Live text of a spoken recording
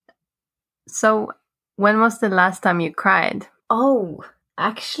So, when was the last time you cried? Oh,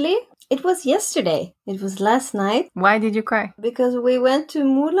 actually, it was yesterday. It was last night. Why did you cry? Because we went to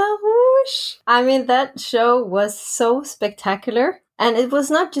Moulin Rouge. I mean, that show was so spectacular. And it was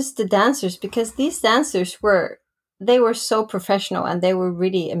not just the dancers, because these dancers were so professional and they were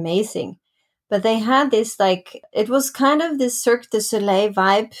really amazing. But they had this, like, it was kind of this Cirque du Soleil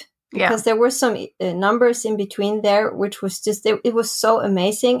vibe. Because there were some numbers in between there, which was just, it was so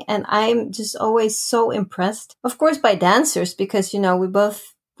amazing. And I'm just always so impressed. Of course, by dancers, because,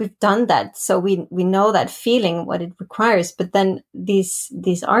 we've done that. So we know that feeling, what it requires. But then these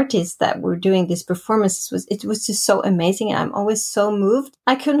artists that were doing these performances, it was just so amazing. And I'm always so moved.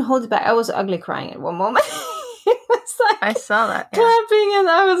 I couldn't hold it back. I was ugly crying at one moment. It was like, I saw that. Clapping. And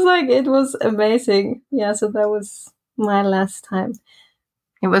I was like, it was amazing. Yeah. So that was my last time.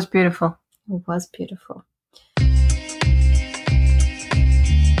 It was beautiful. It was beautiful.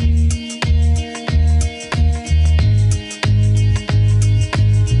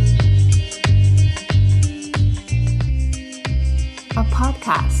 A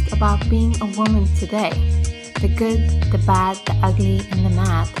podcast about being a woman today. The good, the bad, the ugly, and the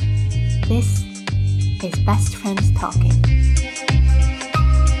mad. This is Best Friends Talking.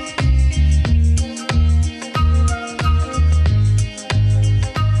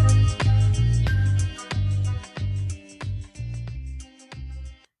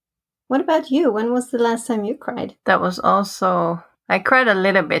 What about you? When was the last time you cried? That was also... I cried a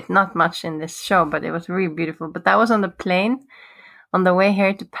little bit, not much in this show, but it was really beautiful. But that was on the plane on the way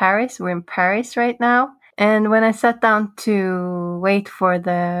here to Paris. We're in Paris right now. And when I sat down to wait for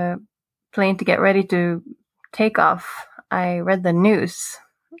the plane to get ready to take off, I read the news.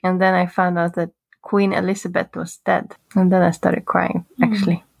 And then I found out that Queen Elizabeth was dead. And then I started crying,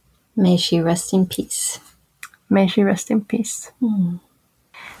 actually. May she rest in peace. May she rest in peace.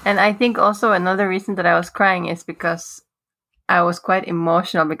 And I think also another reason that I was crying is because I was quite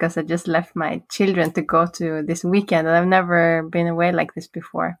emotional because I just left my children to go to this weekend. And I've never been away like this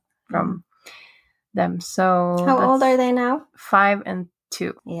before from them. So how old are they now? 5 and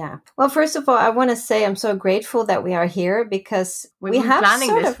 2. Yeah. Well, first of all, I want to say I'm so grateful that we are here because we've been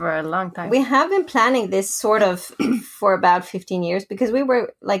planning this for a long time. We have been planning this sort of for about 15 years because we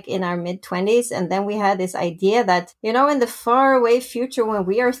were like in our mid-20s. And then we had this idea that, in the far away future when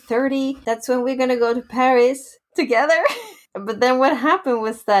we are 30, that's when we're going to go to Paris together. But then what happened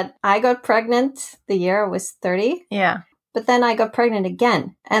was that I got pregnant the year I was 30. Yeah. But then I got pregnant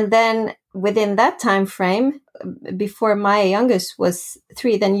again. And then within that time frame, before my youngest was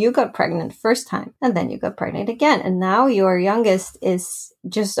 3, then you got pregnant first time. And then you got pregnant again. And now your youngest is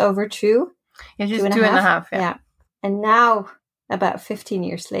just over 2. Yeah, just 2.5. Yeah. And now, about 15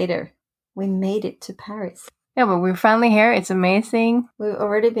 years later, we made it to Paris. Yeah, but we're finally here. It's amazing. We've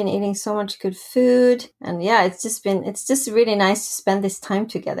already been eating so much good food. And yeah, it's just really nice to spend this time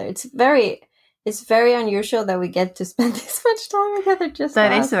together. It's very unusual that we get to spend this much time together.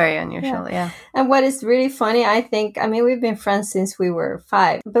 That is very unusual, yeah. And what is really funny, I think, we've been friends since we were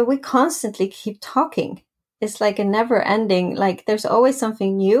 5, but we constantly keep talking. It's like a never ending, like there's always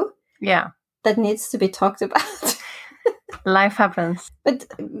something new. Yeah. That needs to be talked about. Life happens. But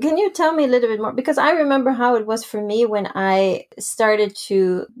can you tell me a little bit more? Because I remember how it was for me when I started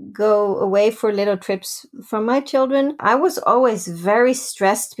to go away for little trips from my children. I was always very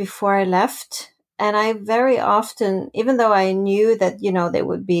stressed before I left. And I very often, even though I knew that, they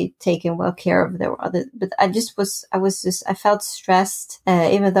would be taken well care of, there were other, but I felt stressed,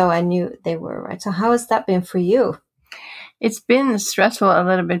 even though I knew they were right. So how has that been for you? It's been stressful a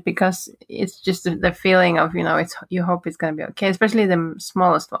little bit because it's just the feeling of, you hope it's going to be okay, especially the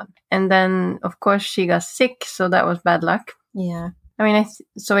smallest one. And then, of course, she got sick, so that was bad luck. Yeah.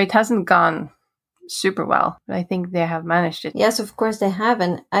 So it hasn't gone super well, but I think they have managed it. Yes, of course they have.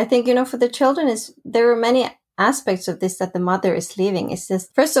 And I think, for the children, there are many aspects of this that the mother is leaving. It's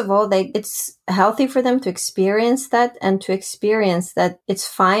just, first of all, it's healthy for them to experience that and to experience that it's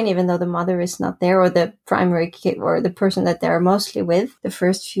fine even though the mother is not there or the primary kid or the person that they're mostly with the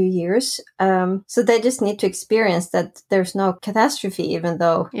first few years. So they just need to experience that there's no catastrophe even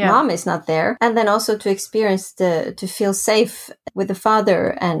though mom is not there. And then also to experience to feel safe with the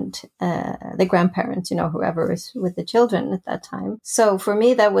father and the grandparents, whoever is with the children at that time. So for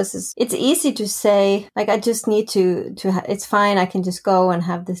me, it's easy to say, like, I just need to it's fine, I can just go and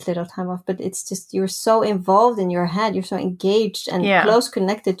have this little time off, but it's just, you're so involved in your head, you're so engaged and close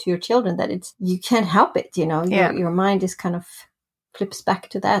connected to your children that you can't help it, your mind is kind of flips back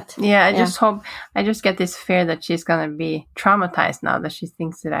to that. I just get this fear that she's gonna be traumatized now, that she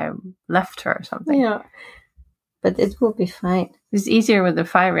thinks that I left her or something. but it will be fine. It's easier with the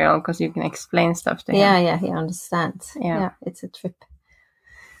 5-year-old because you can explain stuff to him. Yeah, he understands. Yeah. It's a trip.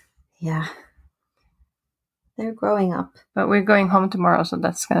 Yeah. They're growing up. But we're going home tomorrow, so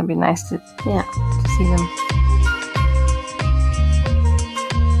that's going to be nice to see them.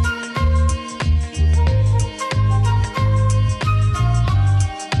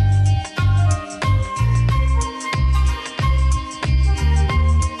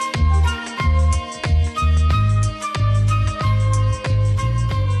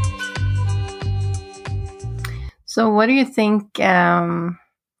 So what do you think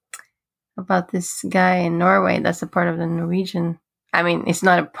about this guy in Norway that's a part of the Norwegian? I mean, it's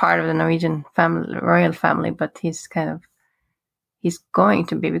not a part of the Norwegian family, royal family, but he's going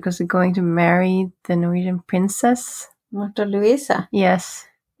to be, because he's going to marry the Norwegian princess. Märtha Louise. Yes.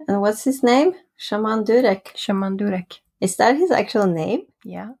 And what's his name? Shaman Durek. Shaman Durek. Is that his actual name?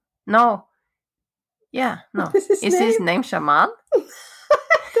 Yeah. No. Yeah, no. What is his name Shaman? I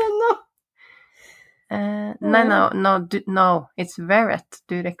don't know. No. It's Verret,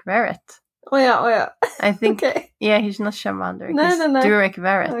 Durek Verret. Oh yeah. I think, okay. Yeah, he's not Shaman Durek. No. Durek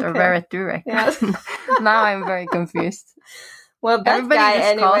Verret or Verret Durek. Yeah. Now I'm very confused. Well, that everybody guy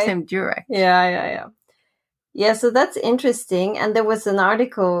just calls anyway. him Durek. Yeah. Yeah, so that's interesting. And there was an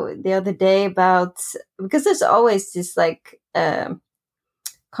article the other day about, because there's always this like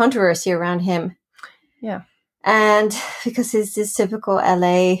controversy around him. Yeah. And because he's this typical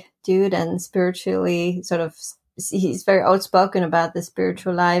LA dude and spiritually he's very outspoken about the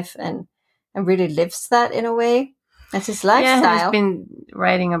spiritual life and really lives that in a way. That's his lifestyle. Yeah, he's been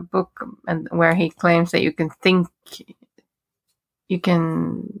writing a book and where he claims that you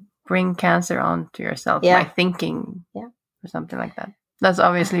can bring cancer onto yourself by thinking or something like that. That's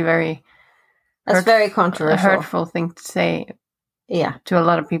obviously very controversial. A hurtful thing to say to a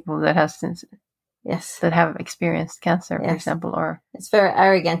lot of people that have experienced cancer, for example, or it's very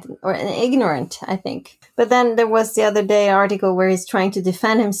arrogant or ignorant, I think. But then there was the other day article where he's trying to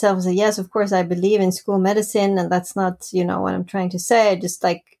defend himself and say, yes, of course I believe in school medicine, and that's not, what I'm trying to say. Just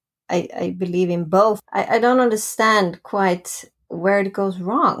like I believe in both. I don't understand quite where it goes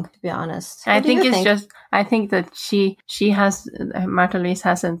wrong, to be honest. I think that Märtha Louise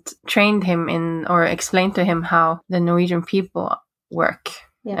hasn't trained him in or explained to him how the Norwegian people work.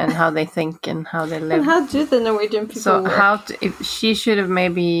 Yeah. And how they think and how they live. And how do the Norwegian people work? If she should have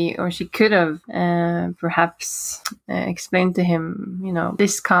she could have perhaps explained to him,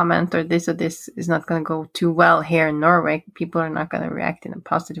 this comment or this is not going to go too well here in Norway. People are not going to react in a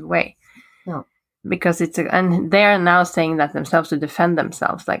positive way. No. Because and they're now saying that themselves to defend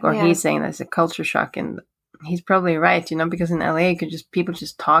themselves, he's saying that's a culture shock, and he's probably right, because in LA people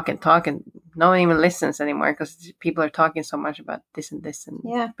just talk and no one even listens anymore because people are talking so much about this and this.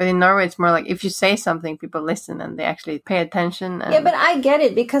 But in Norway, it's more like if you say something, people listen and they actually pay attention. But I get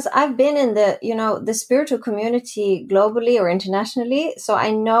it because I've been in the spiritual community globally or internationally. So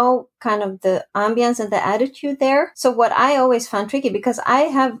I know kind of the ambience and the attitude there. So what I always found tricky, because I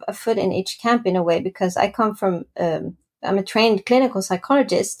have a foot in each camp in a way, because I come from, I'm a trained clinical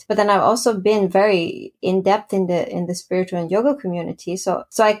psychologist, but then I've also been very in depth in the spiritual and yoga community. So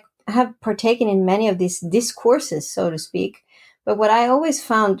I have partaken in many of these discourses, so to speak. But what I always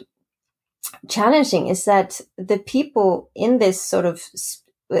found challenging is that the people in this sort of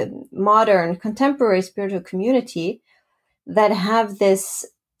modern contemporary spiritual community that have this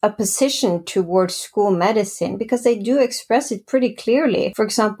opposition towards school medicine, because they do express it pretty clearly. For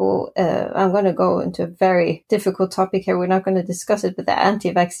example, I'm going to go into a very difficult topic here. We're not going to discuss it, but the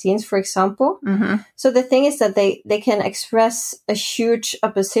anti-vaccines, for example. Mm-hmm. So the thing is that they can express a huge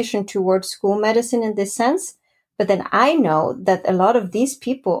opposition towards school medicine in this sense. But then I know that a lot of these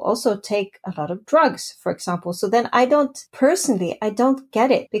people also take a lot of drugs, for example. So then I don't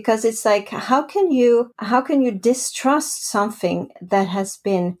get it, because it's like, how can you distrust something that has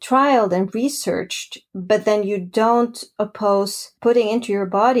been trialed and researched, but then you don't oppose putting into your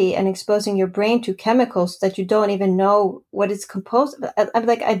body and exposing your brain to chemicals that you don't even know what it's composed of? I'm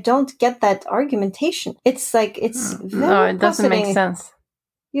like, I don't get that argumentation. It's like, it's very no, it doesn't make sense.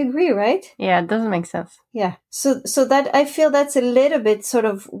 You agree, right? Yeah, it doesn't make sense. Yeah. So that, I feel that's a little bit sort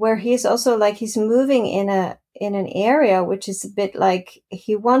of where he's also like, he's moving in an area which is a bit like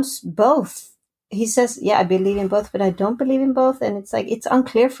he wants both. He says, yeah, I believe in both, but I don't believe in both. And it's like, it's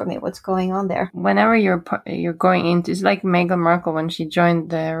unclear for me what's going on there. Whenever you're going into, it's like Meghan Markle when she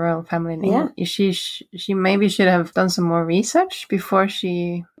joined the royal family in England. She maybe should have done some more research before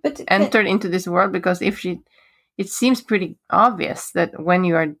she entered into this world, because it seems pretty obvious that when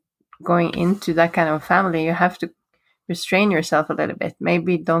you are going into that kind of family, you have to restrain yourself a little bit.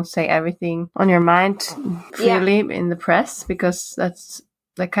 Maybe don't say everything on your mind freely in the press, because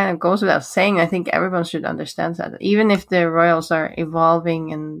that kind of goes without saying. I think everyone should understand that. Even if the royals are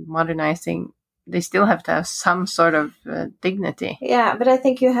evolving and modernizing, they still have to have some sort of dignity. Yeah, but I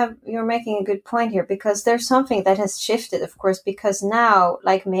think you're making a good point here, because there's something that has shifted, of course, because now,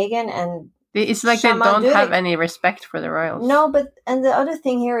 like Meghan and it's like Shaman, they don't have any respect for the royals. No, and the other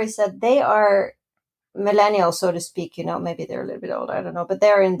thing here is that they are millennials, so to speak. Maybe they're a little bit older, I don't know, but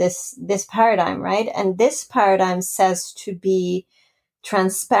they're in this paradigm, right? And this paradigm says to be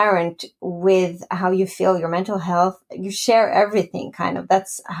transparent with how you feel, your mental health. You share everything, kind of.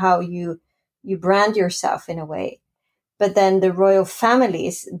 That's how you brand yourself in a way. But then the royal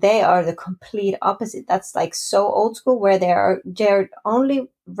families, they are the complete opposite. That's like so old school, where they're only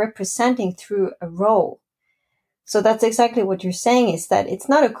representing through a role. So that's exactly what you're saying, is that it's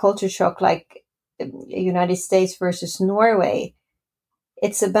not a culture shock like United States versus Norway.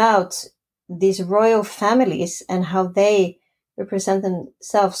 It's about these royal families and how they represent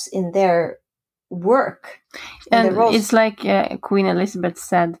themselves in their work. And it's like Queen Elizabeth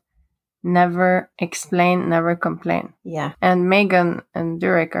said, never explain, never complain. Yeah. And Meghan and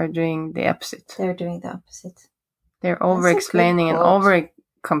Durek are doing the opposite. They're doing the opposite. They're over-explaining and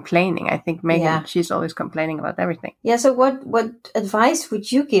over-complaining. I think Meghan, she's always complaining about everything. Yeah, so what advice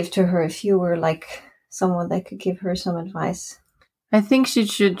would you give to her if you were like someone that could give her some advice? I think she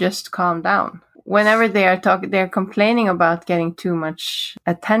should just calm down. Whenever they are talking, they're complaining about getting too much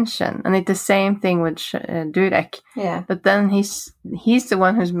attention, and it's the same thing with Durek. Yeah, but then he's the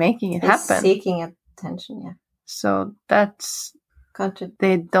one who's making it happen, seeking attention. Yeah, so that's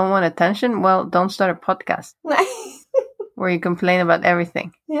they don't want attention. Well, don't start a podcast where you complain about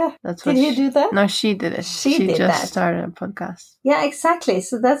everything. Yeah, that's what. Did you do that? No, she did it. She just started a podcast. Yeah, exactly.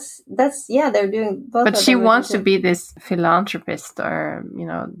 So that's they're doing both. But she wants to be this philanthropist, or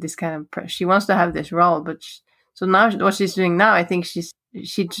this kind of. She wants to have this role, but so now what she's doing now, I think she's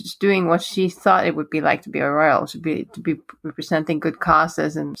doing what she thought it would be like to be a royal, to be representing good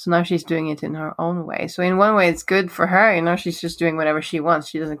causes, and so now she's doing it in her own way. So in one way, it's good for her. She's just doing whatever she wants.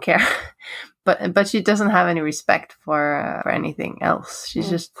 She doesn't care. But she doesn't have any respect for anything else. She's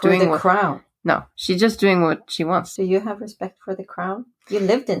just doing the crown. No, she's just doing what she wants. Do you have respect for the crown? You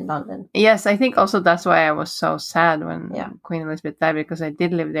lived in London. Yes, I think also that's why I was so sad when Queen Elizabeth died, because I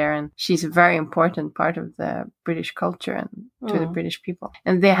did live there, and she's a very important part of the British culture and to the British people.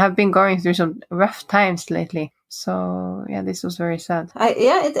 And they have been going through some rough times lately. So, this was very sad.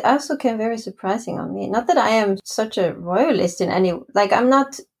 It also came very surprising on me. Not that I am such a royalist in any... Like, I'm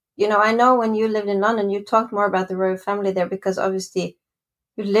not... I know when you lived in London, you talked more about the royal family there, because obviously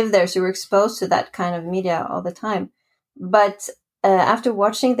you lived there, so you were exposed to that kind of media all the time. But after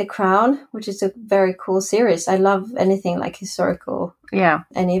watching The Crown, which is a very cool series, I love anything like historical. Yeah.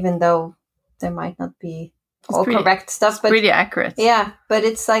 And even though there might not be correct stuff, but pretty accurate. Yeah, but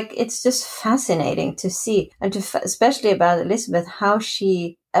it's like, it's just fascinating to see, and especially about Elizabeth, how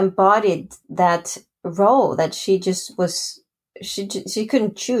she embodied that role that she just was. She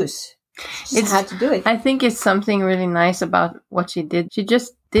couldn't choose. She had to do it. I think it's something really nice about what she did. She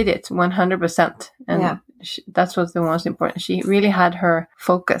just did it 100%. And that's what's the most important. She really had her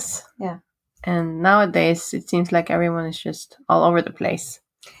focus. Yeah. And nowadays, it seems like everyone is just all over the place.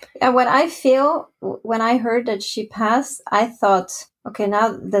 And what I feel, when I heard that she passed, I thought, okay,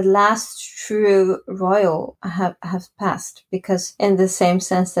 now the last true royal have passed, because in the same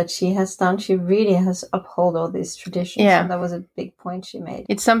sense that she has done, she really has upheld all these traditions. Yeah. And that was a big point she made.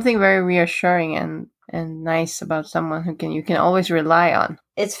 It's something very reassuring and nice about someone who you can always rely on.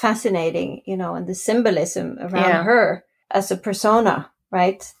 It's fascinating, and the symbolism around her as a persona,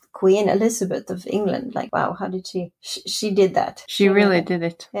 right? Queen Elizabeth of England. Like, wow, how did she did that. She really did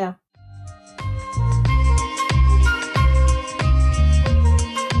it. Yeah.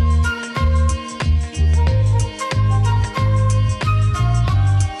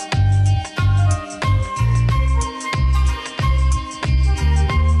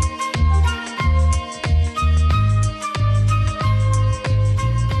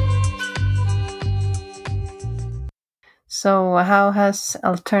 So how has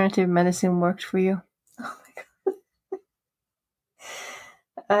alternative medicine worked for you? Oh my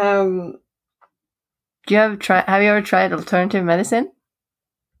God. Have you ever tried alternative medicine?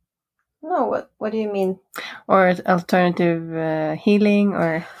 No, what do you mean? Or alternative healing,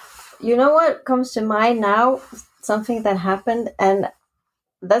 or... You know what comes to mind now? Something that happened, and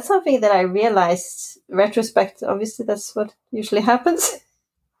that's something that I realized retrospect. Obviously, that's what usually happens.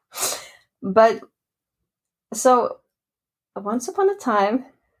 But so once upon a time,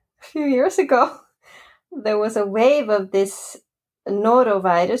 a few years ago, there was a wave of this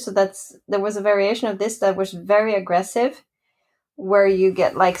norovirus. So there was a variation of this that was very aggressive, where you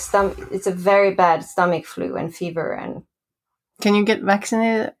get like it's a very bad stomach flu and fever. And can you get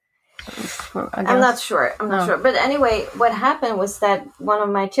vaccinated? I'm not sure. But anyway, what happened was that one of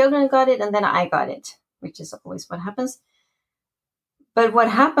my children got it and then I got it, which is always what happens. But what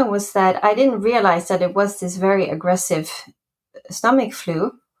happened was that I didn't realize that it was this very aggressive stomach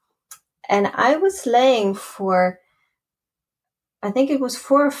flu. And I was laying for, I think it was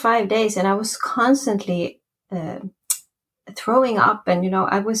 4 or 5 days, and I was constantly throwing up. And,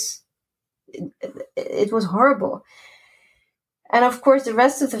 it was horrible. And of course, the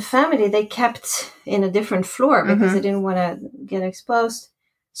rest of the family, they kept in a different floor because they didn't want to get exposed.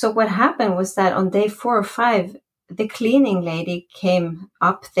 So what happened was that on day 4 or 5, the cleaning lady came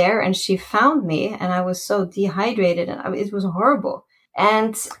up there and she found me, and I was so dehydrated, and it was horrible.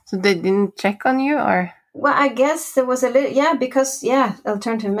 And so they didn't check on you, or? Well, I guess there was a little, because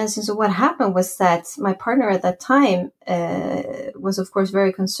alternative medicine. So what happened was that my partner at that time was, of course,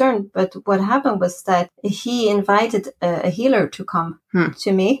 very concerned. But what happened was that he invited a healer to come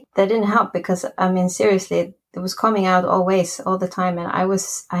to me. That didn't help because, seriously, it was coming out always, all the time. And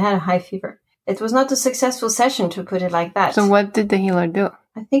I had a high fever. It was not a successful session, to put it like that. So what did the healer do?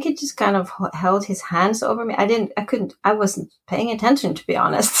 I think he just kind of held his hands over me. I wasn't paying attention, to be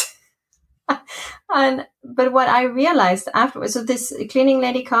honest. But what I realized afterwards, so this cleaning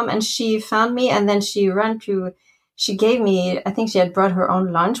lady come and she found me, and then she gave me, I think she had brought her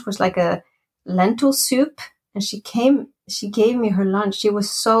own lunch, it was like a lentil soup. And she gave me her lunch. She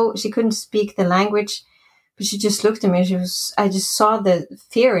couldn't speak the language, but she just looked at me. I just saw the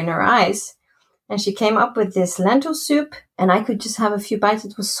fear in her eyes. And she came up with this lentil soup, and I could just have a few bites.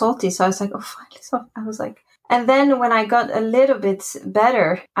 It was salty. So I was like, oh, finally. So I was like, and then when I got a little bit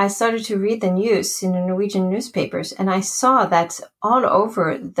better, I started to read the news in the Norwegian newspapers. And I saw that all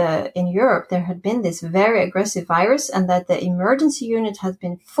over in Europe, there had been this very aggressive virus, and that the emergency unit had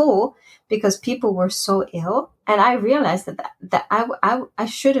been full because people were so ill. And I realized that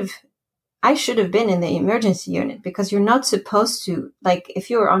I should have been in the emergency unit, because you're not supposed to, like, if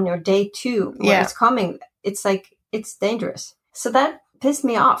you're on your day 2 where it's coming, it's like, it's dangerous. So that pissed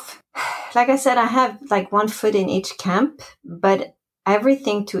me off. Like I said, I have like one foot in each camp, but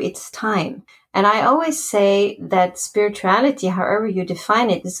everything to its time. And I always say that spirituality, however you define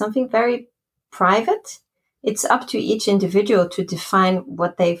it, is something very private. It's up to each individual to define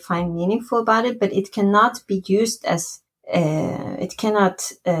what they find meaningful about it, but it cannot be used as, it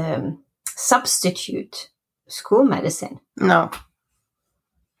cannot substitute school medicine. No.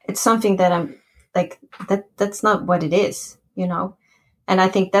 It's something that I'm like, that's not what it is, And I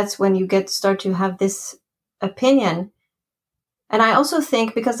think that's when you start to have this opinion. And I also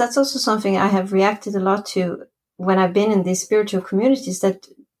think, because that's also something I have reacted a lot to when I've been in these spiritual communities, that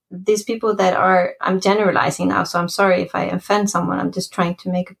these people that I'm generalizing now, so I'm sorry if I offend someone, I'm just trying to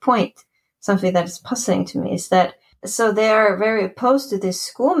make a point. Something that is puzzling to me is that, so they are very opposed to this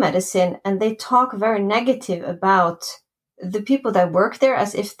school medicine, and they talk very negative about the people that work there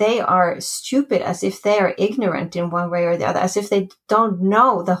as if they are stupid, as if they are ignorant in one way or the other, as if they don't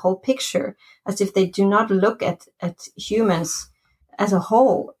know the whole picture, as if they do not look at humans as a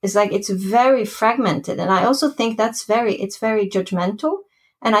whole. It's like, it's very fragmented. And I also think it's very judgmental.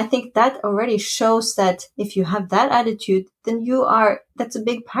 And I think that already shows that if you have that attitude, then that's a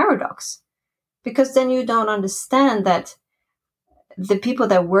big paradox, because then you don't understand that the people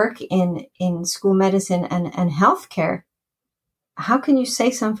that work in school medicine and healthcare, how can you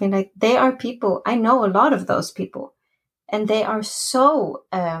say something like, they are people? I know a lot of those people, and they are so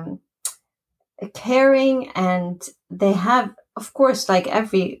caring, and they have, of course, like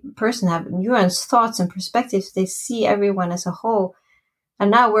every person, have nuanced thoughts and perspectives. They see everyone as a whole. And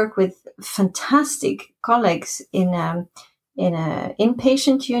now work with fantastic colleagues in a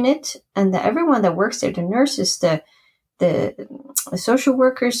inpatient unit, and everyone that works there, the nurses, the social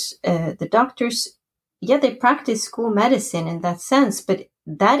workers, the doctors. Yeah, they practice school medicine in that sense, but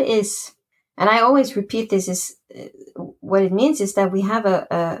that is, and I always repeat this, is what it means is that we have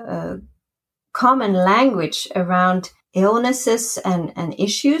a common language around illnesses and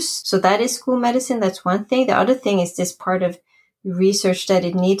issues. So that is school medicine. That's one thing. The other thing is this part of research that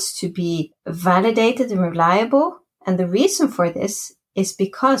it needs to be validated and reliable. And the reason for this is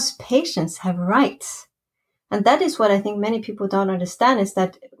because patients have rights. And that is what I think many people don't understand, is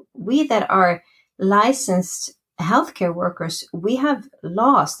that we that are licensed healthcare workers, we have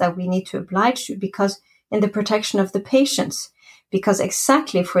laws that we need to oblige to, because in the protection of the patients, because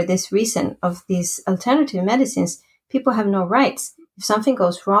exactly for this reason of these alternative medicines, people have no rights. If something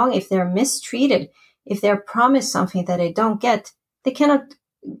goes wrong, if they're mistreated, if they're promised something that they don't get, they cannot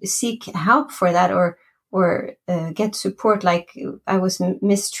seek help for that or get support, like I was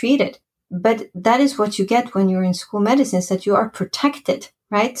mistreated. But that is what you get when you're in school medicine, is that you are protected,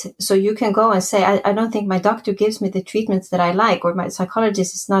 right? So you can go and say, I don't think my doctor gives me the treatments that I like, or my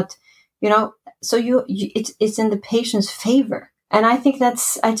psychologist is not, so it's in the patient's favor. And I think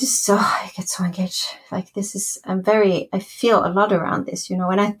I get so engaged. Like I feel a lot around this,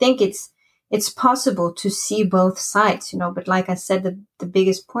 and I think it's possible to see both sides, but like I said, the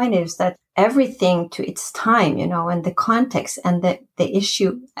biggest point is that everything to its time, and the context and the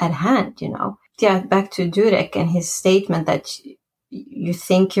issue at hand, Yeah, back to Durek and his statement that you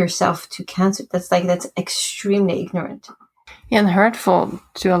think yourself to cancer. That's extremely ignorant. And hurtful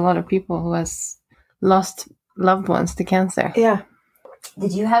to a lot of people who has lost loved ones to cancer. Yeah.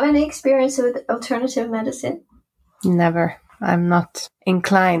 Did you have any experience with alternative medicine? Never. I'm not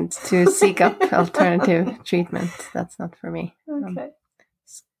inclined to seek up alternative treatment. That's not for me. Okay. I'm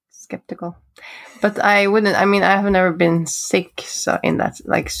skeptical. But I wouldn't, I have never been sick, so in that,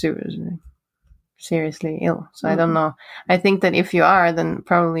 like, seriously ill. So I don't know. I think that if you are, then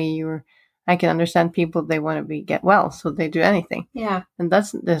probably I can understand people, they want to get well, so they do anything. Yeah. And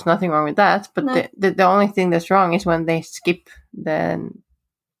there's nothing wrong with that. But no. the only thing that's wrong is when they skip the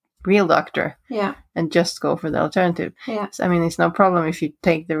real doctor, and just go for the alternative. Yeah. So, it's no problem if you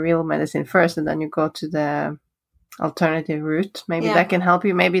take the real medicine first and then you go to the alternative route. Maybe that can help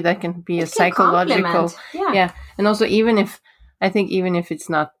you. Maybe that can be a psychological. Yeah. And also, even if it's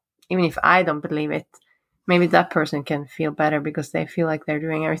not, even if I don't believe it, maybe that person can feel better because they feel like they're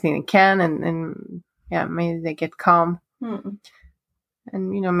doing everything they can, and maybe they get calm. Mm.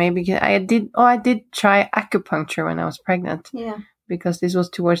 And maybe I did try acupuncture when I was pregnant. Yeah. Because this was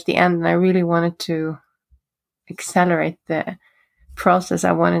towards the end and I really wanted to accelerate the process.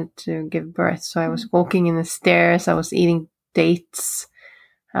 I wanted to give birth. So I was walking in the stairs. I was eating dates.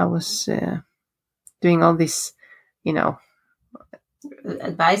 I was doing all this,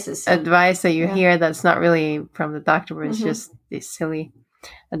 advice that you hear that's not really from the doctor, but it's just this silly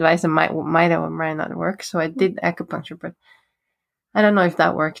advice that might or might not work. So I did acupuncture, but I don't know if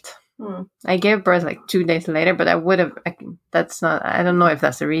that worked. I gave birth like 2 days later, but I don't know if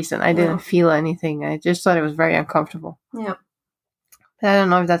that's the reason. I didn't feel anything. I just thought it was very uncomfortable. Yeah. But I don't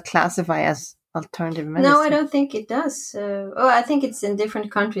know if that classifies as alternative medicine. No, I don't think it does. I think it's in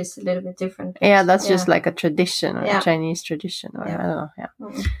different countries a little bit different. Yeah, that's just like a tradition, or a Chinese tradition, or I don't know. Yeah.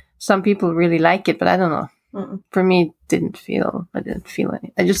 Some people really like it, but I don't know. For me, I didn't feel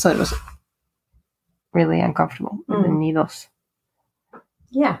any. I just thought it was really uncomfortable with the needles.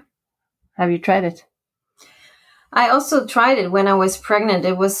 Yeah. Have you tried it? I also tried it when I was pregnant.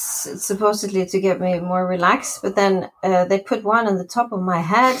 It was supposedly to get me more relaxed, but then they put one on the top of my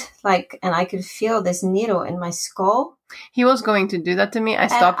head, and I could feel this needle in my skull. He was going to do that to me. I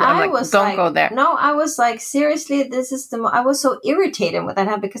stopped it. I'm like, don't go there. No, I was like, seriously, this is I was so irritated with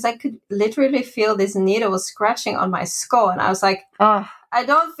that because I could literally feel this needle scratching on my skull, and I was like, I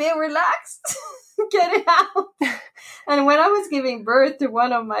don't feel relaxed. Get it out. And when I was giving birth to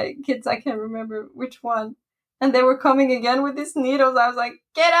one of my kids, I can't remember which one, and they were coming again with these needles, I was like,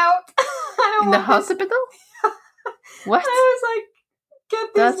 get out. I don't in the hospital? What? I was like,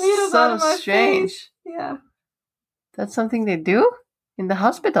 get these needles out of my strange. face. Yeah. That's something they do in the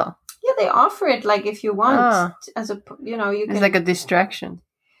hospital? Yeah, they offer it if you want as a, you can. It's like a distraction.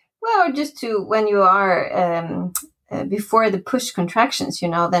 Well, just to, when you are, before the push contractions,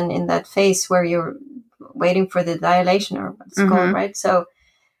 then in that phase where you're waiting for the dilation, or what's called, right? So,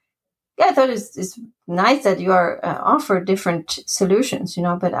 yeah, I thought it's nice that you are offered different solutions,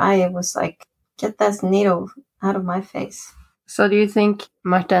 but I was like, get that needle out of my face. So do you think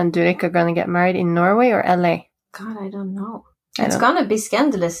Marta and Durek are going to get married in Norway or LA? God, I don't know. It's going to be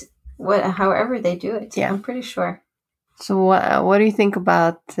scandalous, however they do it. Yeah. I'm pretty sure. So what do you think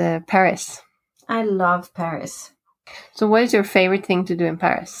about Paris? I love Paris. So what is your favorite thing to do in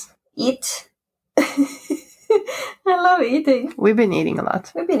Paris? Eat. I love eating. We've been eating a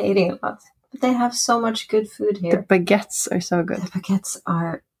lot. But they have so much good food here. The baguettes are so good. The baguettes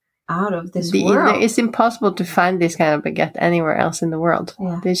are out of this world. It's impossible to find this kind of baguette anywhere else in the world.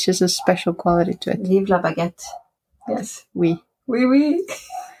 Yeah. There's just a special quality to it. Vive la baguette. Yes. Oui. Oui.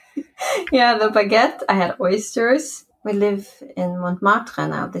 Yeah, the baguette. I had oysters. We live in Montmartre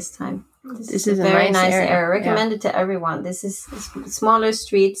now this time. This is a very nice area. Recommend it to everyone. This is smaller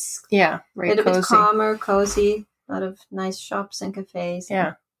streets. Yeah, very cozy. A little bit calmer, cozy. A lot of nice shops and cafes.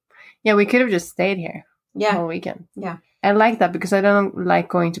 Yeah. Yeah, we could have just stayed here all weekend. Yeah. I like that because I don't like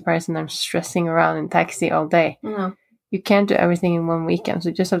going to Paris and I'm stressing around in taxi all day. No. you can't do everything in one weekend, so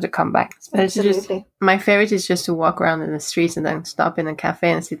you just have to come back. But it's just, my favorite is just to walk around in the streets and then stop in a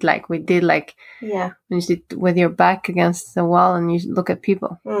cafe and sit like we did, like when you sit with your back against the wall and you look at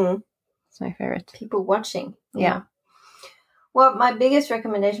people. It's my favorite. People watching. Yeah. Well, my biggest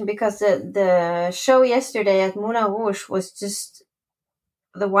recommendation, because the show yesterday at Moulin Rouge was just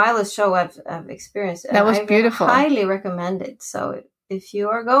the wildest show I've experienced. That was beautiful. I highly recommend it. So if you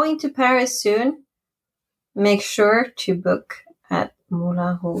are going to Paris soon, make sure to book at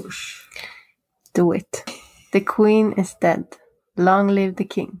Moulin Rouge. Do it. The queen is dead. Long live the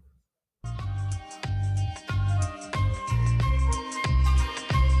king.